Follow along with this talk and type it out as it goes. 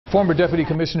Former Deputy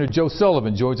Commissioner Joe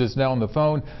Sullivan joins us now on the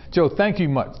phone. Joe, thank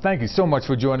you so much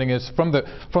for joining us. From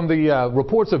the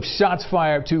reports of shots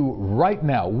fired to right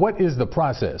now, what is the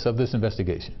process of this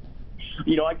investigation?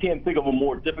 You know, I can't think of a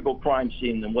more difficult crime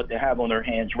scene than what they have on their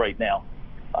hands right now.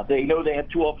 They know they have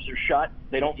two officers shot.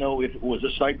 They don't know if it was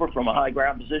a sniper from a high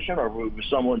ground position or if it was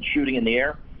someone shooting in the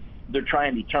air. They're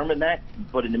trying to determine that,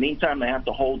 but in the meantime, they have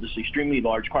to hold this extremely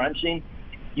large crime scene.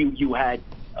 You had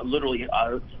literally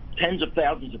tens of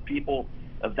thousands of people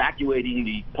evacuating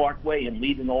the Parkway and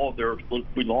leaving all of their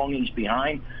belongings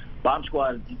behind. Bomb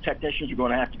squad technicians are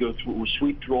going to have to go through,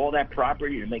 sweep through all that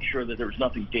property to make sure that there's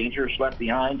nothing dangerous left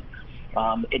behind.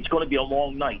 It's going to be a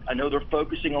long night. I know they're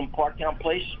focusing on Parktown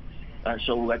Place,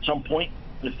 so at some point,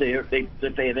 if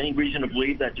they have any reason to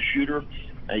believe that the shooter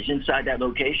is inside that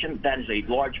location, that is a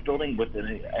large building with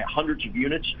hundreds of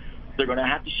units. They're going to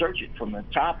have to search it from the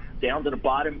top down to the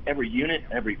bottom, every unit,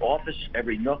 every office,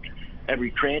 every nook,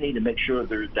 every cranny, to make sure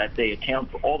that they account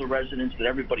for all the residents, that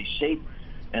everybody's safe,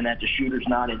 and that the shooter's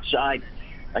not inside.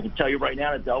 I can tell you right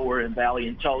now that Delaware and Valley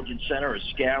Intelligence Center is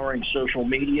scouring social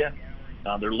media.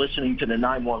 They're listening to the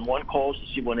 911 calls to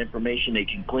see what information they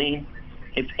can glean.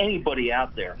 If anybody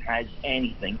out there has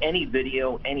anything, any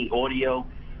video, any audio,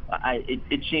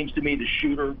 it seems to me the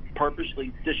shooter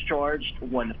purposely discharged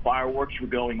when the fireworks were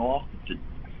going off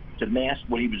to mask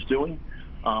what he was doing.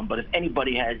 But if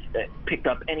anybody has picked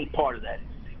up any part of that,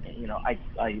 you know,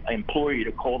 I implore you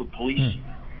to call the police.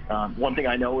 One thing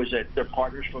I know is that their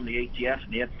partners from the ATF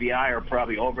and the FBI are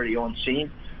probably already on scene.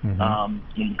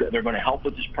 They're going to help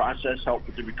with this process, help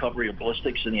with the recovery of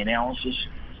ballistics and the analysis.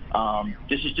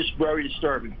 This is just very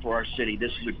disturbing for our city.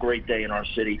 This is a great day in our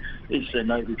city. It's a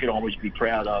night we can always be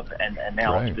proud of, and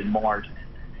now It's been marred.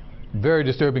 Very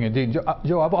disturbing indeed.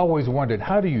 Joe, I've always wondered,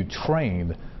 how do you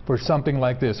train for something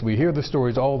like this? We hear the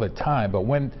stories all the time, but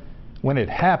when it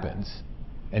happens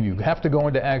and you have to go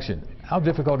into action, how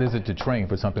difficult is it to train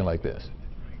for something like this?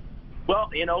 Well,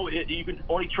 you know, you can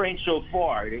only train so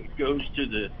far. It goes to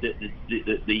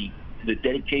the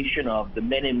dedication of the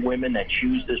men and women that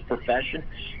choose this profession,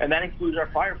 and that includes our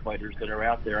firefighters that are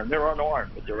out there, and they're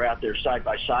unarmed, but they're out there side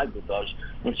by side with us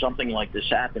when something like this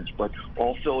happens. But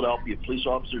all Philadelphia police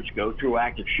officers go through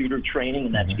active shooter training,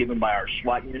 and that's given by our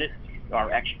SWAT unit,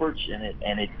 our experts,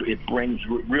 and it brings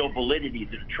real validity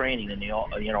to the training, and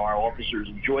our officers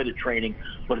enjoy the training,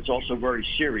 but it's also very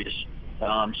serious,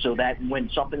 so that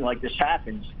when something like this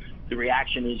happens, the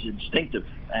reaction is instinctive,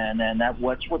 and that's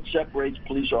what separates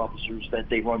police officers, that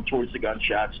they run towards the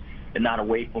gunshots and not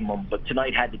away from them. But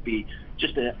tonight had to be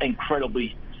just an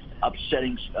incredibly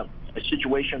upsetting a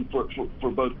situation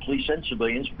for both police and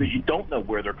civilians, because you don't know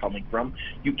where they're coming from.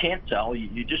 You can't tell.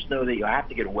 You just know that you have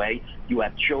to get away. You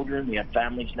have children. We have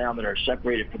families now that are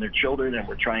separated from their children, and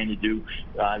we're trying to do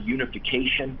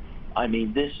unification. I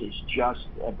mean, this is just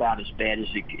about as bad as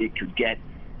it could get.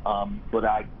 But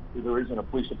there isn't a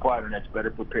police department that's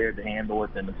better prepared to handle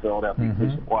it than the Philadelphia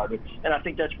Police Department, and I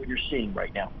think that's what you're seeing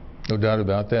right now. No doubt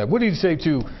about that. What do you say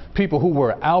to people who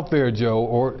were out there,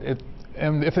 Joe,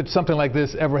 and if it's something like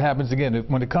this ever happens again,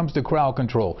 when it comes to crowd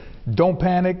control, don't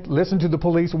panic, listen to the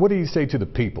police? What do you say to the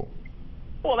people?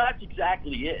 Well, that's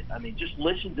exactly it. I mean, just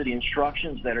listen to the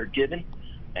instructions that are given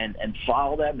and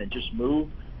follow them, and just move,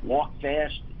 walk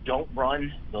fast, don't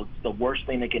run. The worst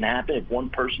thing that can happen, if one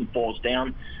person falls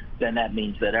down, then that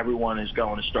means that everyone is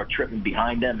going to start tripping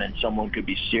behind them, and someone could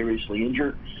be seriously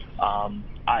injured.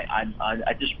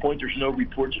 At this point, there's no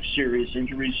reports of serious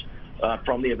injuries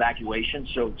from the evacuation,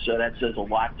 so that says a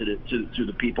lot to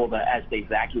the people that, as they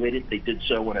evacuated, they did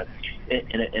so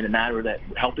in a manner that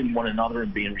helping one another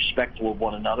and being respectful of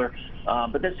one another.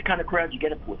 But that's the kind of crowd you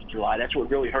get at 4th of July. That's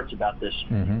what really hurts about this.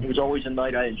 It was always a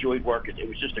night I enjoyed working. It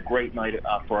was just a great night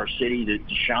for our city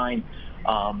to shine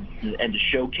and to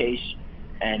showcase.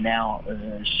 And now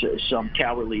some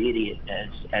cowardly idiot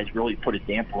has really put a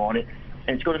damper on it,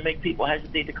 and it's going to make people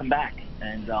hesitate to come back.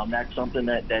 And that's something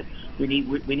that we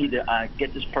need to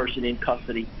get this person in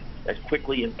custody as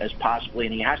quickly as possibly,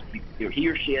 and he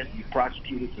or she has to be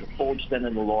prosecuted to the full extent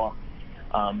of the law,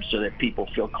 so that people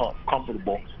feel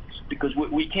comfortable, because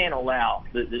we can't allow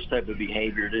this type of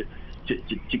behavior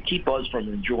to keep us from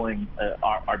enjoying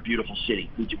our beautiful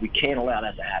city. We can't allow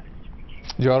that to happen.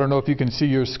 Joe, I don't know if you can see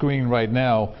your screen right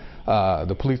now,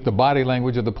 the body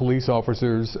language of the police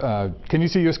officers. Can you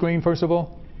see your screen, first of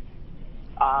all?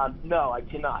 No, I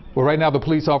cannot. Well, right now the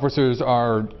police officers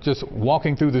are just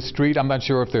walking through the street. I'm not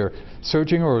sure if they're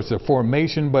searching or it's a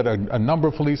formation, but a number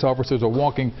of police officers are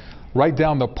walking right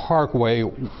down the Parkway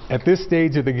at this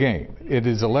stage of the game. It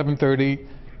is 11:30.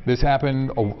 This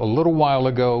happened a little while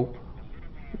ago.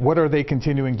 What are they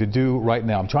continuing to do right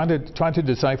now? I'm trying to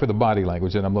decipher the body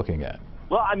language that I'm looking at.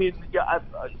 Well, I mean, yeah,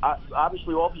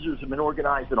 obviously officers have been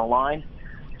organized in a line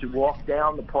to walk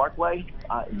down the Parkway,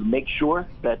 make sure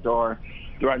that there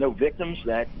are no victims,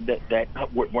 that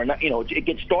we're not, it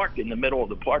gets dark in the middle of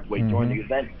the Parkway during the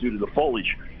event due to the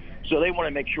foliage. So they want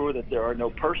to make sure that there are no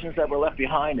persons that were left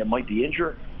behind that might be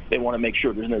injured. They want to make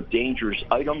sure there's no dangerous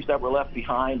items that were left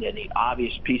behind, any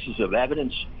obvious pieces of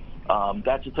evidence.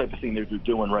 That's the type of thing that they're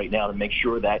doing right now to make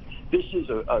sure that this is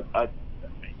a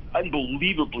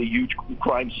unbelievably huge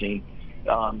crime scene.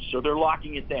 So they're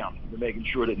locking it down. They're making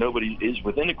sure that nobody is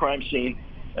within the crime scene,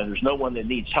 and there's no one that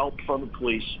needs help from the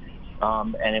police.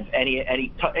 And if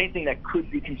anything that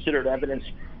could be considered evidence,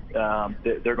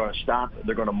 they're going to stop.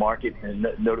 They're going to mark it and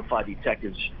notify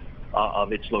detectives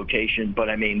of its location. But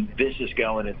I mean, this is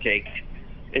going to take.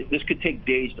 This could take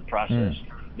days to process.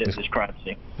 This crime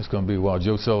scene. It's going to be wild.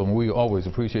 Joe Sullivan, we always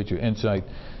appreciate your insight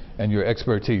and your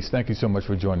expertise. Thank you so much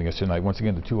for joining us tonight. Once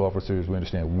again, the two officers, we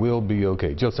understand, will be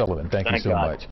okay. Joe Sullivan, thank you so much.